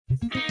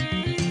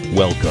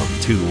Welcome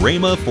to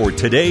Rhema for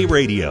Today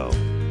Radio.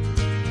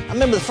 I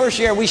remember the first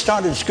year we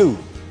started school.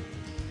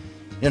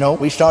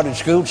 We started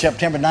school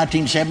September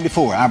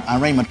 1974, our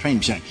Rhema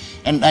Training Center.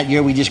 And that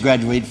year we just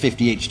graduated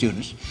 58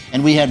 students.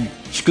 And we had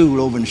school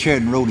over in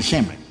Sheridan Road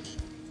Assembly.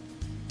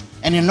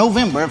 And in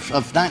November of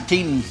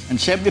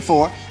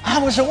 1974, I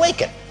was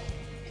awakened.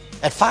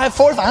 At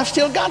 5:45, I've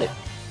still got it.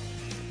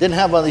 Didn't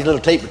have one of these little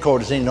tape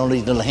recorders in,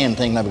 these little hand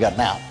things I've got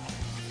now.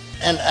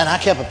 And I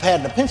kept a pad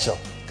and a pencil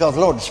because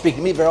the Lord would speak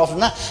to me very often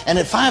now. And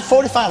at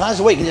 5:45, I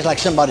was awakened just like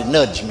somebody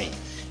nudged me.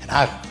 And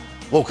I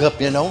woke up,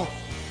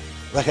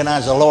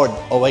 recognized the Lord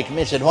awakened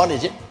me and said, "What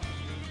is it?"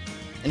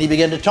 And he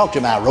began to talk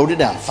to me. I wrote it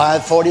down,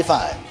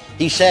 5:45.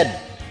 He said,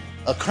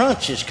 "A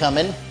crunch is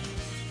coming."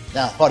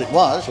 Now, what it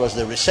was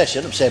the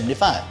recession of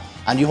 75.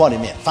 I knew what he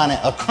meant.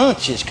 A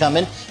crunch is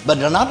coming, but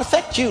it will not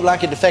affect you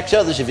like it affects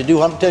others if you do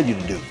what I tell you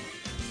to do.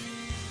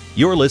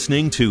 You're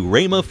listening to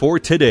Rhema for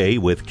Today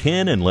with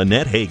Ken and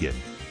Lynette Hagin.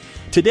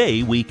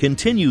 Today, we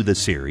continue the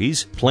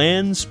series,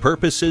 Plans,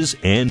 Purposes,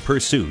 and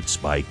Pursuits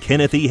by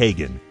Kenneth E.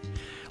 Hagin.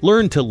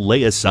 Learn to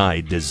lay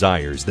aside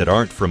desires that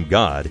aren't from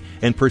God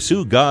and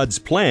pursue God's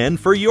plan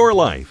for your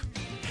life.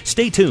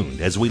 Stay tuned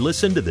as we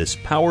listen to this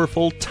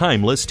powerful,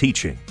 timeless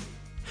teaching.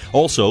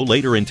 Also,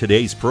 later in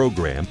today's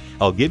program,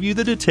 I'll give you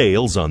the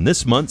details on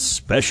this month's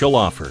special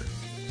offer.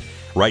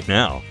 Right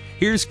now,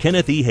 here's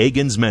Kenneth E.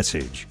 Hagin's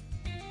message.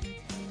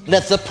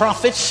 Let the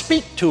prophets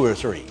speak 2 or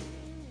 3.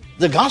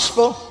 The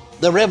gospel,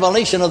 the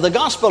revelation of the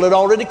gospel had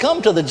already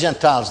come to the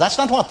Gentiles. That's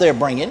not what they're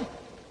bringing.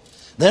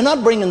 They're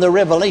not bringing the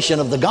revelation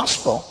of the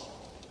gospel,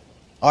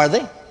 are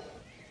they?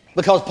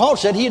 Because Paul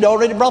said he had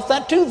already brought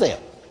that to them.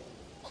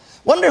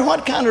 Wonder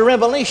what kind of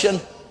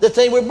revelation that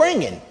they were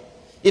bringing.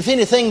 If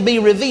anything be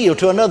revealed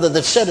to another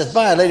that sitteth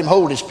by, let him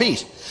hold his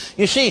peace.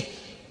 You see,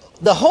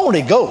 the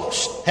Holy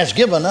Ghost has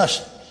given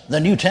us the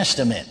New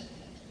Testament.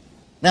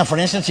 Now, for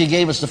instance, he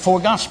gave us the 4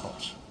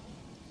 Gospels.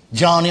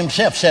 John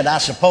himself said, "I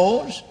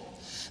suppose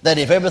that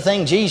if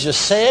everything Jesus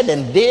said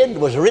and did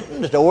was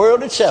written, that the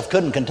world itself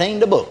couldn't contain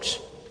the books."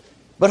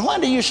 But why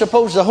do you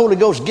suppose the Holy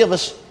Ghost give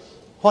us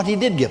what he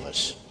did give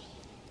us?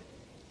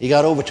 He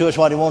got over to us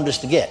what he wanted us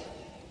to get.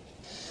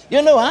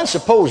 I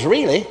suppose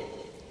really,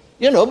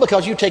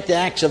 because you take the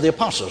Acts of the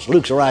Apostles,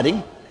 Luke's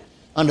writing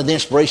under the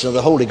inspiration of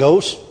the Holy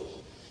Ghost,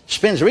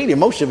 spends really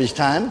most of his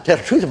time, tell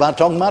the truth about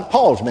talking about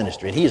Paul's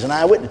ministry. And he's an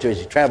eyewitness to it.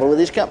 He traveled with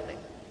his company.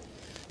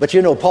 But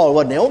Paul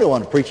wasn't the only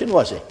one preaching,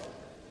 was he?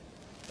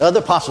 The other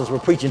apostles were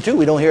preaching too.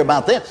 We don't hear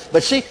about them.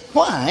 But see,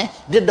 why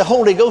did the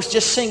Holy Ghost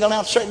just single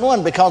out certain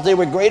ones? Because they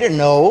were greater?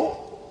 No.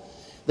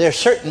 There are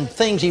certain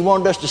things he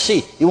wanted us to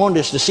see. He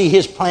wanted us to see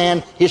his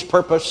plan, his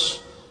purpose.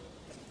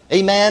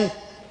 Amen?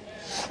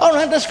 All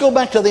right, let's go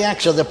back to the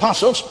Acts of the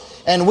Apostles,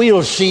 and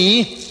we'll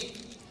see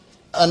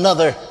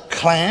another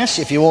class,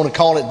 if you want to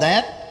call it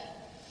that,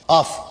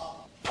 of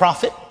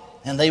prophet.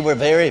 And they were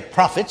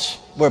prophets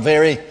were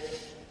very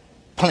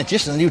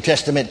plenteous in the New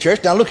Testament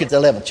church. Now look at the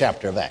 11th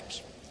chapter of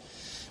Acts.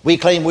 We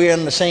claim we're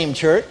in the same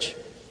church,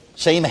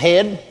 same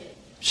head,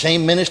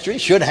 same ministry,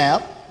 should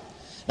have.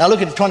 Now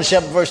look at the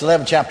 27th verse,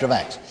 11th chapter of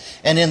Acts.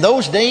 "And in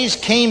those days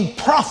came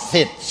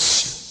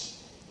prophets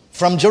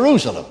from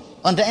Jerusalem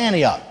unto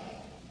Antioch."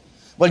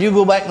 Well, you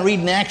go back and read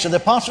in the Acts of the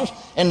Apostles,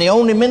 and the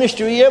only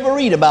ministry you ever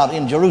read about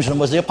in Jerusalem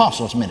was the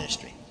Apostles'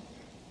 ministry.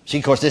 See,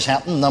 of course, this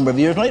happened a number of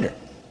years later.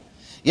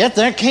 "Yet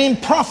there came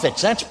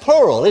prophets," that's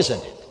plural,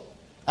 isn't it?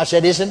 I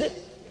said, isn't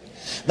it?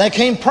 "There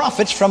came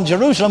prophets from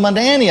Jerusalem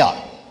unto Antioch.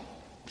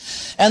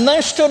 And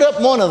there stood up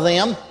one of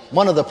them,"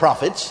 one of the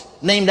prophets,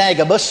 "named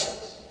Agabus."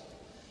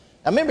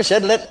 I remember it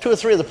said, "Let 2 or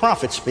 3 of the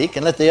prophets speak,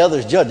 and let the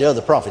others judge, the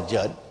other prophet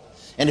judge.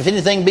 And if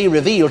anything be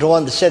revealed to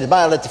one that sitteth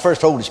by, let the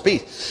first hold his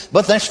peace."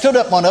 But there stood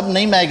up one of them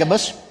named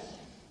Agabus,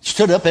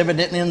 stood up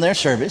evidently in their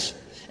service,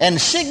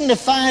 and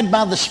signified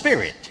by the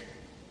Spirit.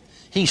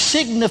 He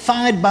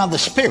signified by the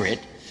Spirit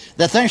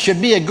that there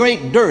should be a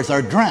great dearth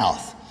or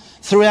drought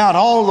throughout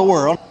all the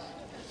world.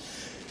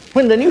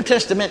 When the New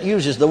Testament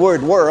uses the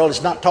word world,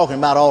 it's not talking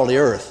about all the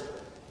earth.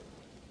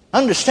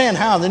 Understand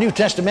how the New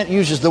Testament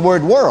uses the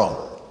word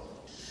world.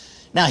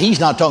 Now, he's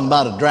not talking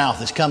about a drought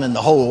that's coming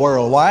the whole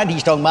world wide.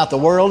 He's talking about the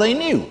world they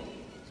knew,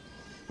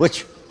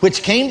 which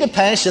came to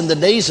pass in the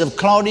days of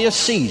Claudius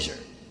Caesar.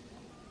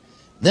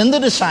 "Then the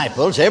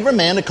disciples, every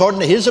man according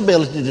to his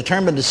ability,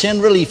 determined to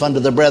send relief unto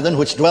the brethren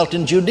which dwelt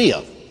in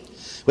Judea,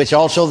 which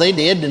also they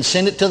did, and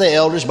sent it to the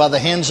elders by the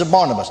hands of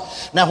Barnabas."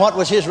 Now, what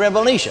was his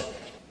revelation?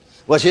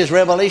 Was his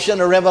revelation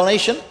a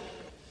revelation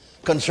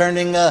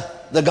concerning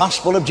the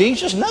gospel of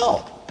Jesus?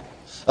 No.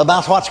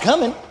 About what's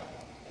coming,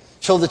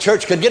 so the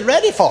church could get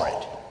ready for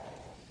it.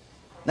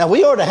 Now,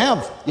 we ought to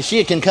have, you see,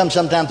 it can come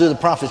sometime through the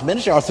prophet's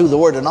ministry or through the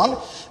word and on it.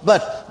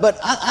 But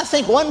I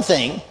think one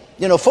thing,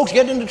 folks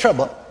get into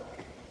trouble.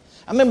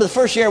 I remember the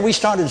first year we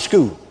started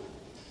school.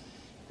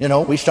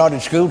 We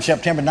started school in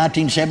September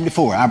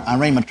 1974, our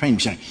Rhema Training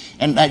Center.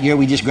 And that year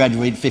we just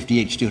graduated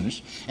 58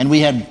 students. And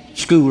we had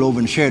school over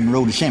in Sheridan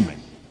Road Assembly.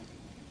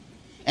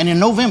 And in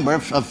November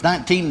of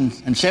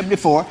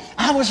 1974,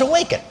 I was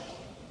awakened.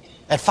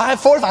 At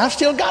 5:45, I've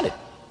still got it.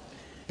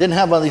 Didn't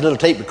have one of these little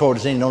tape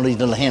recorders in, these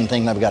little hand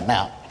things I've got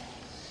now.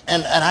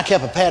 And I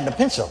kept a pad and a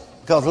pencil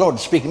because the Lord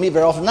would speak to me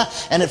very often now.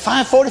 And at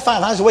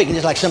 5:45, I was awake, and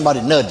just like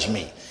somebody nudged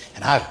me.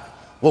 And I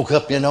woke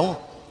up,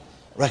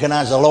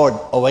 recognized the Lord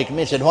awakened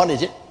me and said, "What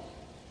is it?"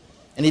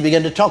 And he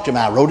began to talk to me.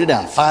 I wrote it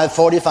down,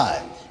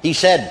 5:45. He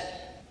said,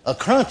 "A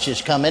crunch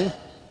is coming."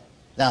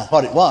 Now,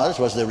 what it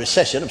was the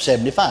recession of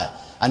 75.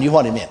 I knew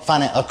what he meant.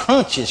 A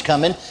crunch is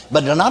coming,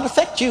 but it will not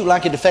affect you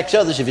like it affects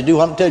others if you do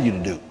what I tell you to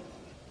do.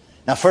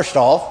 Now, first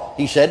off,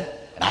 he said,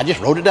 and I just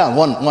wrote it down.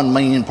 One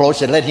main employee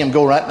said, "Let him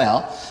go right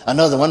now."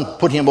 Another one,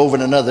 "Put him over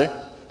in another."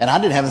 And I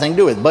didn't have anything to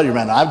do with it. Buddy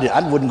ran. I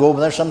wouldn't go over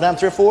there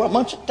sometimes 3 or 4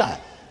 months at a time.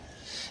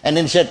 And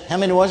then he said, "How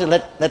many was it?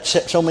 Let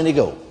so many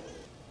go."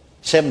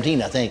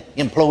 17, I think,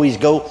 employees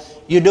go.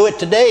 "You do it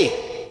today."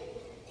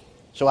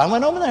 So I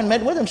went over there and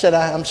met with him, said,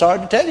 "I'm sorry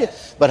to tell you,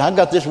 but I've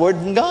got this word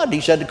from God." He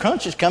said, "The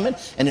crunch is coming,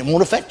 and it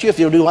won't affect you if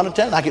you'll do what I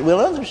tell you, like it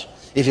will others.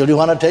 If you'll do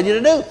what I tell you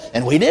to do."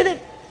 And we did it.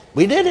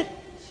 We did it.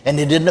 And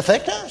it didn't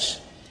affect us.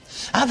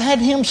 I've had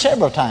him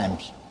several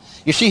times.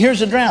 You see, here's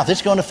the drought.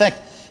 It's going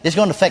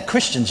to affect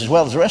Christians as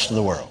well as the rest of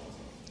the world.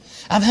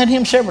 I've had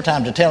him several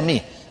times to tell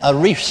me, a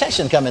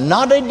recession coming,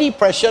 not a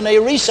depression, a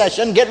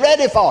recession. Get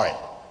ready for it.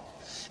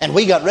 And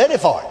we got ready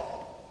for it.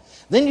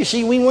 Then you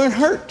see, we weren't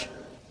hurt.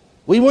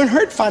 We weren't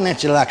hurt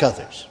financially like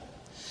others.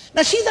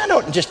 Now see, that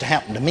oughtn't just to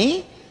happen to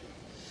me.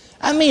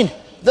 I mean,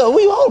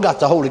 we all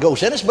got the Holy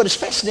Ghost in us, but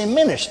especially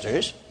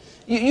ministers,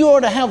 you ought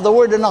to have the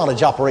word of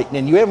knowledge operating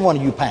in you, every one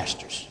of you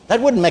pastors.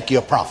 That wouldn't make you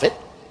a prophet.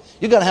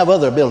 You've got to have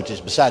other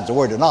abilities besides the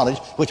word of knowledge,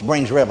 which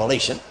brings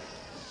revelation.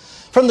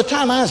 From the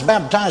time I was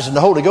baptized in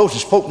the Holy Ghost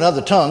and spoke in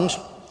other tongues,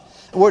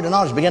 the word of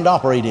knowledge began to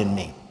operate in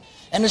me.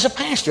 And as a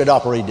pastor, it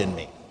operated in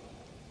me.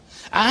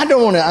 I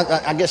don't want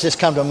to, I guess this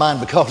come to mind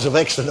because of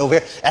Exton over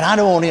here, and I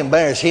don't want to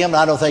embarrass him, and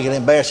I don't think it'll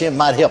embarrass him. It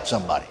might help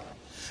somebody.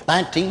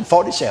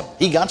 1947,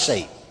 he got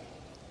saved.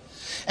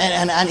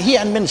 And he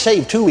hadn't been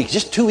saved 2 weeks,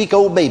 just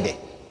 2-week-old baby.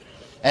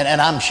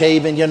 And I'm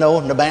shaving, in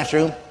the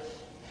bathroom.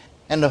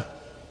 And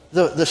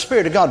the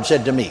Spirit of God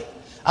said to me,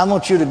 "I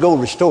want you to go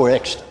restore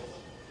Exton."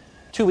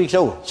 2 weeks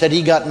old. Said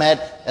he got mad.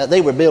 They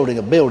were building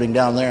a building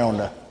down there on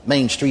the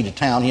main street of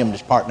town, him and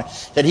his partner.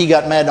 Said he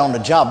got mad on the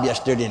job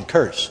yesterday and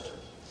cursed.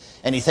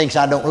 And he thinks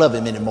I don't love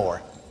him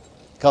anymore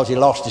because he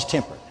lost his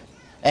temper.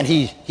 And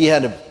he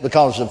had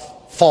because of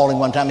falling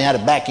one time, he had a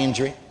back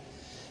injury.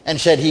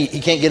 And said he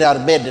can't get out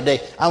of bed today.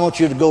 "I want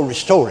you to go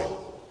restore him."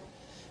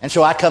 And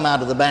so I come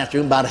out of the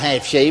bathroom about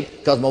half shaved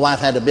because my wife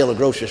had a bill of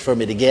groceries for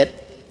me to get.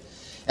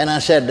 And I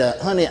said,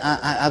 "Honey,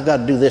 I've got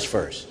to do this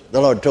first. The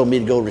Lord told me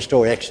to go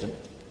restore Exton."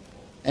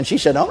 And she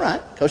said, "All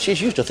right," because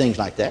she's used to things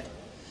like that.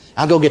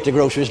 "I'll go get the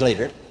groceries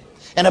later."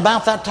 And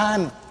about that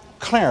time,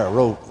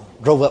 Clara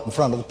drove up in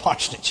front of the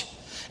parsonage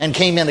and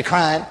came in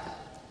crying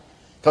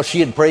because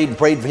she had prayed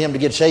for him to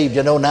get saved.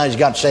 Now he's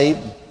got saved.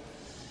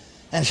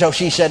 And so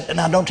she said,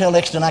 "Now don't tell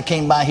Exton I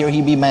came by here.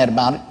 He'd be mad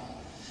about it.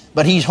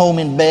 But he's home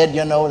in bed,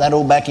 that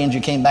old back injury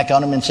came back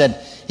on him," and said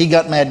he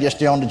got mad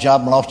yesterday on the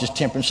job and lost his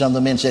temper, and some of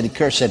the men said he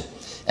cursed,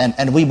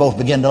 and we both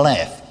began to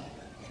laugh.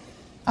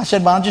 I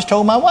said, "Well, I just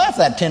told my wife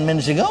that 10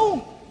 minutes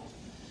ago."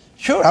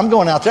 "Sure, I'm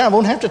going out there. I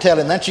won't have to tell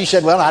him that." She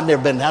said, "Well, I've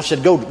never been there." I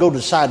said, go to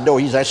the side door.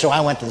 He's there. So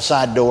I went to the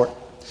side door,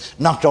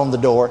 knocked on the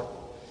door,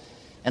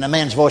 and a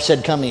man's voice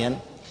said, "Come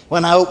in."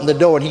 When I opened the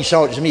door and he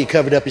saw it was me, he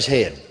covered up his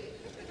head.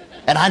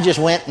 And I just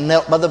went and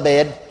knelt by the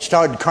bed,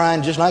 started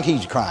crying just like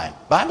he's crying.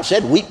 The Bible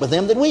said, "Weep with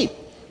them that weep.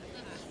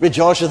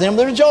 Rejoice with them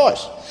that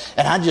rejoice."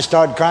 And I just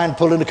started crying,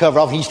 pulling the cover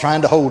off. He's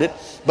trying to hold it.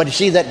 But you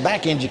see that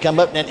back injury come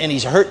up and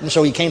he's hurting,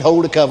 so he can't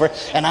hold the cover.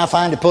 And I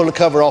finally pulled the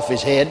cover off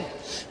his head,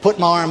 put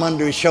my arm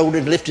under his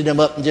shoulders, lifted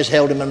him up and just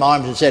held him in my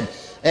arms and said,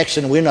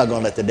 "Exton, we're not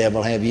going to let the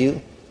devil have you."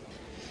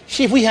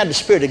 See, if we had the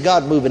Spirit of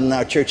God moving in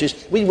our churches,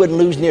 we wouldn't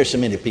lose near so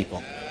many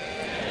people.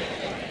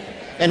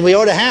 And we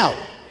ought to have.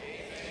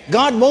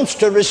 God wants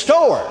to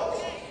restore.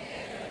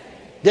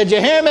 Did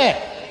you hear me?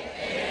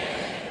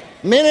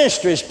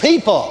 Ministries,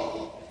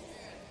 people.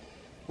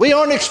 We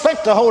don't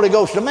expect the Holy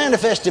Ghost to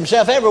manifest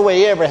himself every way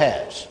he ever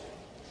has.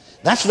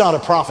 That's not a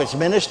prophet's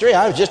ministry.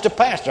 I was just a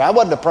pastor. I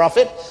wasn't a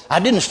prophet. I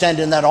didn't stand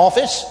in that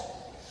office.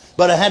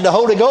 But I had the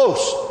Holy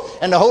Ghost.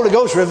 And the Holy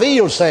Ghost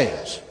reveals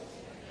things.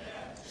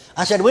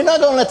 I said, "We're not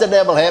going to let the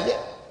devil have you."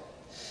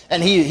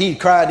 And he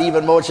cried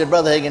even more. He said,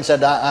 "Brother Hagin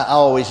said, I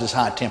always was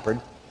high-tempered."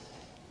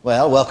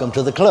 Well, welcome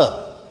to the club.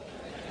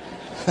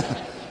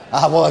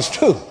 I was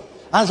too.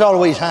 I was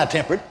always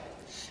high-tempered.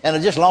 And I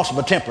just lost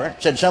my temper.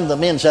 Said some of the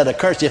men said, "I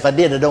cursed you. If I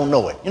did, I don't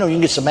know it." You can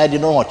get so mad you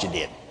don't know what you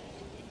did.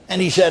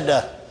 And he said,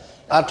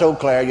 I told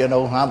Claire,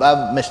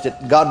 I've missed it.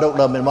 God don't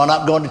love me anymore. I'm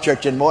not going to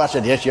church anymore. I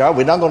said, "Yes, you are.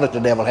 We're not going to let the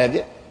devil have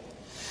you."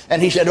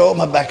 And he said, "Oh,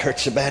 my back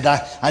hurts so bad.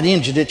 I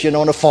injured it, in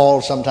a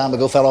fall some time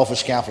ago, fell off a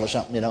scaffold or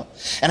something,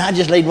 And I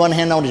just laid one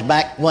hand on his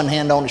back, one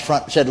hand on his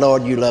front, and said,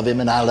 "Lord, you love him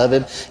and I love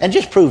him. And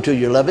just prove to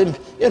you love him.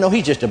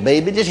 He's just a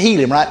baby. Just heal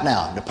him right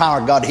now." The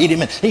power of God healed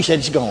him. And he said,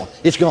 "It's gone.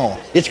 It's gone.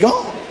 It's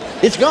gone.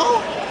 It's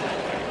gone."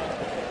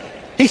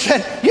 He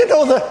said,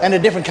 and a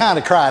different kind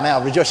of cry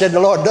now. I said,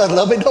 "The Lord does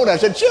love me, don't I?" I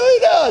said, "Sure he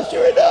does.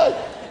 Sure he does."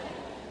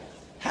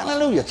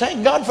 Hallelujah.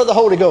 Thank God for the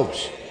Holy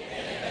Ghost.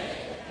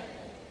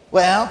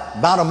 Well,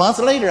 about a month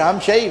later, I'm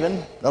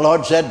shaving. The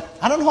Lord said,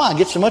 I don't know why I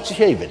get so much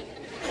shaving.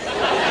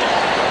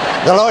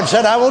 The Lord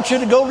said, I want you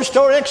to go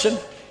restore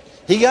Exon.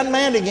 He got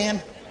mad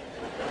again.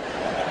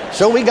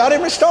 So we got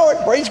him restored.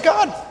 Praise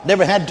God.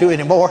 Never had to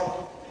anymore.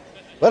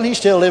 Well, he's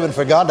still living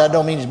for God. That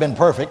don't mean he's been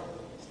perfect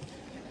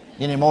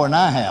any more than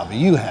I have or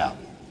you have.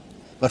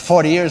 But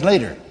 40 years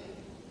later,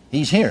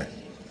 he's here.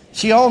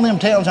 See, all them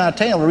tales I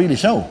tell are really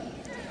so.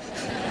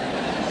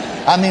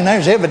 I mean,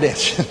 there's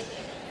evidence.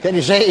 Can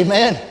you say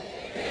amen?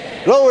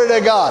 Amen? Glory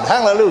to God.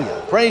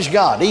 Hallelujah. Praise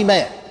God.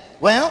 Amen.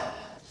 Well,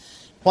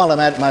 while I'm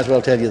at it, might as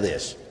well tell you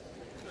this.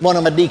 One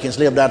of my deacons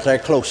lived out there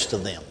close to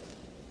them.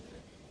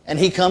 And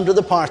he come to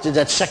the parsonage.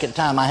 That second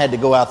time I had to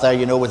go out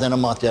there, within a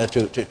month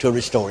to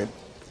restore him.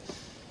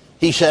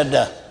 He said,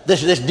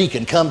 this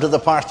deacon come to the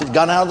parsonage,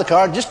 got out of the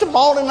car, just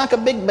bawling like a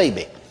big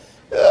baby.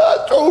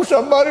 I told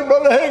somebody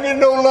Brother Hagin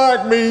don't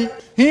like me.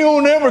 He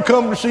don't ever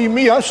come to see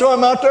me. I saw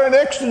him out there in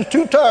Exton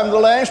 2 times the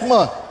last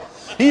month.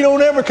 He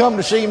don't ever come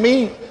to see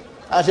me.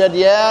 I said,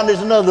 yeah, and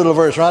there's another little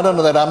verse right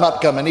under that. I'm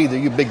not coming either,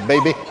 you big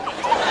baby.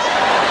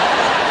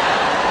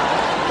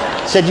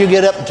 Said, you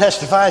get up and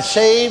testify,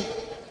 saved,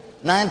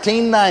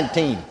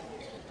 1919.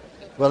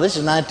 Well, this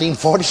is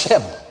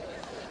 1947.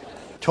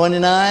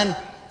 29,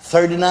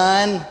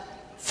 39,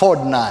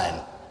 49.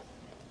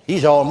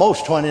 He's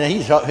almost 20.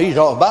 He's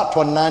about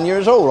 29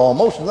 years old,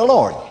 almost in the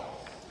Lord.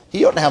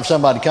 He ought to have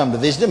somebody come to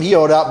visit him. He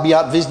ought to be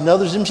out visiting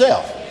others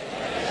himself.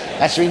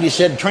 That's the reason he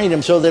said train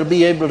them so they'll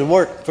be able to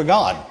work for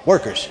God,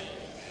 workers.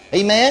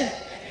 Amen?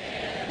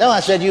 No, I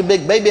said, you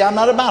big baby, I'm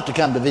not about to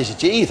come to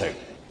visit you either.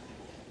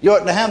 You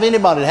ought to have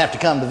anybody to have to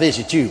come to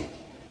visit you.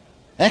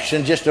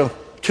 Actually, just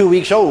 2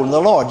 weeks old in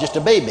the Lord, just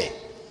a baby,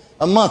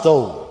 a month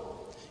old.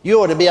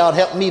 You ought to be out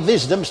helping me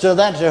visit them instead of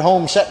that they're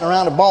home sitting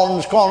around and bawling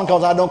and squalling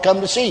because I don't come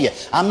to see you.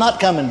 I'm not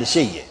coming to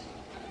see you.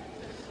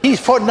 He's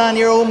a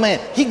 49-year-old man.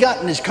 He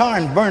got in his car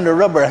and burned the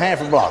rubber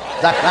half a block,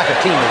 like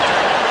a teenager.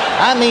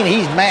 I mean,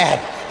 he's mad.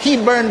 He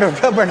burned the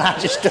rubber and I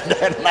just stood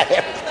there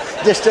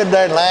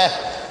and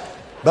laughed.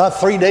 About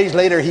 3 days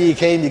later, he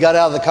came. He got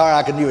out of the car.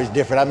 I could knew it was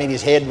different. I mean,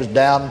 his head was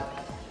down.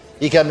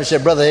 He came and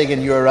said, Brother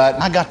Hagin, you're right.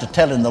 I got to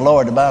telling the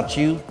Lord about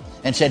you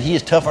and said he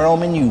is tougher on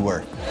me than you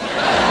were.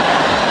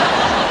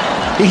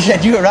 He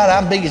said, you're right.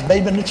 I'm the biggest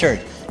baby in the church.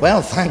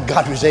 Well, thank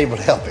God he was able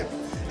to help him.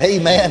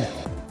 Amen.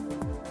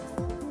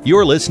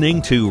 You're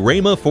listening to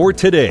Rhema for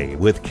Today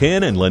with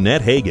Ken and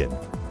Lynette Hagin.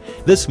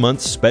 This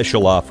month's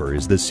special offer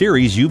is the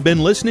series you've been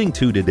listening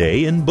to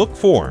today in book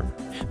form,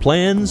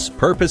 Plans,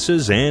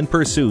 Purposes, and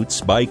Pursuits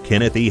by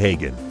Kenneth E.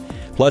 Hagin,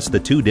 plus the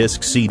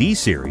 2-disc CD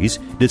series,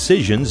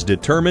 Decisions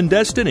Determine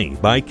Destiny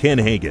by Ken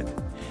Hagin.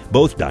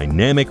 Both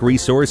dynamic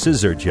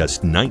resources are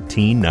just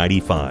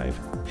 $19.95.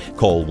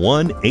 Call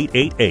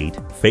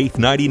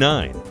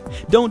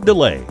 1-888-FAITH-99. Don't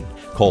delay.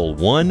 Call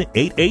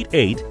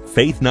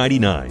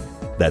 1-888-FAITH-99.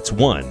 That's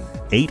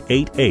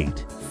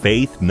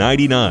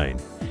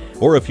 1-888-FAITH-99.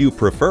 Or if you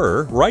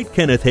prefer, write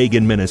Kenneth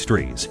Hagin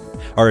Ministries.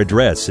 Our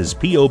address is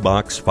P.O.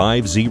 Box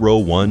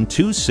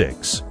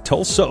 50126,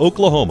 Tulsa,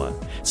 Oklahoma,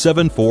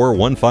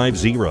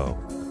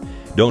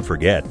 74150. Don't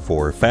forget,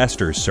 for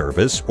faster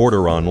service,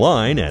 order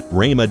online at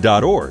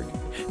rhema.org.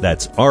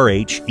 That's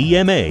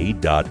rhema.org.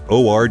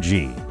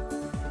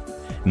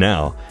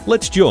 Now,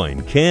 let's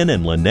join Ken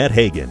and Lynette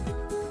Hagin.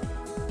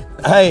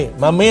 Hey,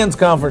 my men's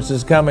conference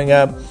is coming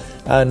up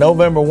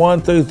November 1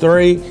 through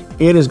 3.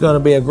 It is going to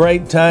be a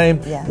great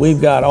time. Yes.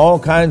 We've got all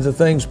kinds of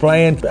things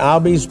planned. I'll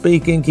be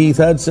speaking. Keith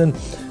Hudson,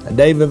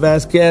 David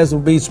Vasquez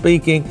will be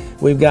speaking.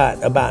 We've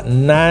got about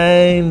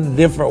 9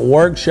 different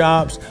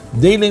workshops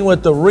dealing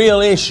with the real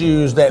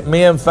issues that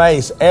men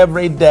face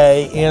every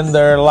day in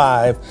their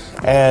life.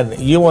 And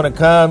you want to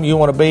come, you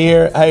want to be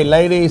here. Hey,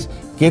 ladies,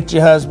 get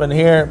your husband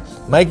here.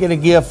 Make it a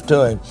gift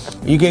to him.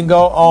 You can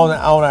go on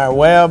our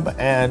web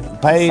and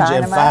page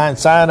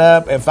sign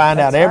up and find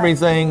out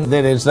everything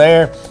that is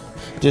there.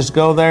 Just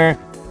go there.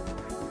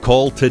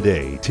 Call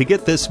today to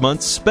get this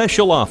month's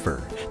special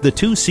offer, the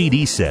 2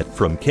 CD set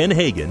from Ken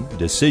Hagin,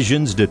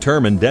 Decisions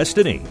Determine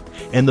Destiny,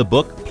 and the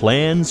book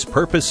Plans,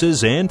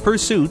 Purposes, and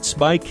Pursuits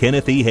by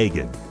Kenneth E.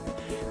 Hagin.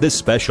 This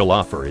special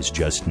offer is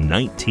just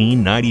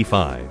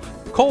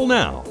 $19.95. Call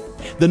now.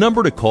 The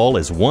number to call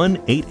is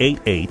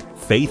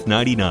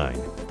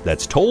 1-888-FAITH-99.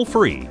 That's toll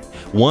free,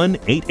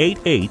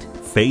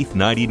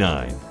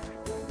 1-888-FAITH-99.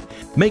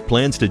 Make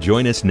plans to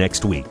join us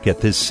next week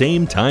at this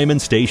same time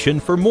and station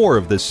for more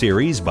of the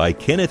series by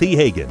Kenneth E.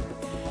 Hagin.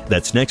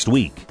 That's next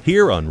week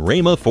here on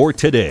Rhema for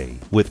Today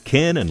with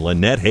Ken and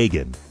Lynette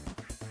Hagin.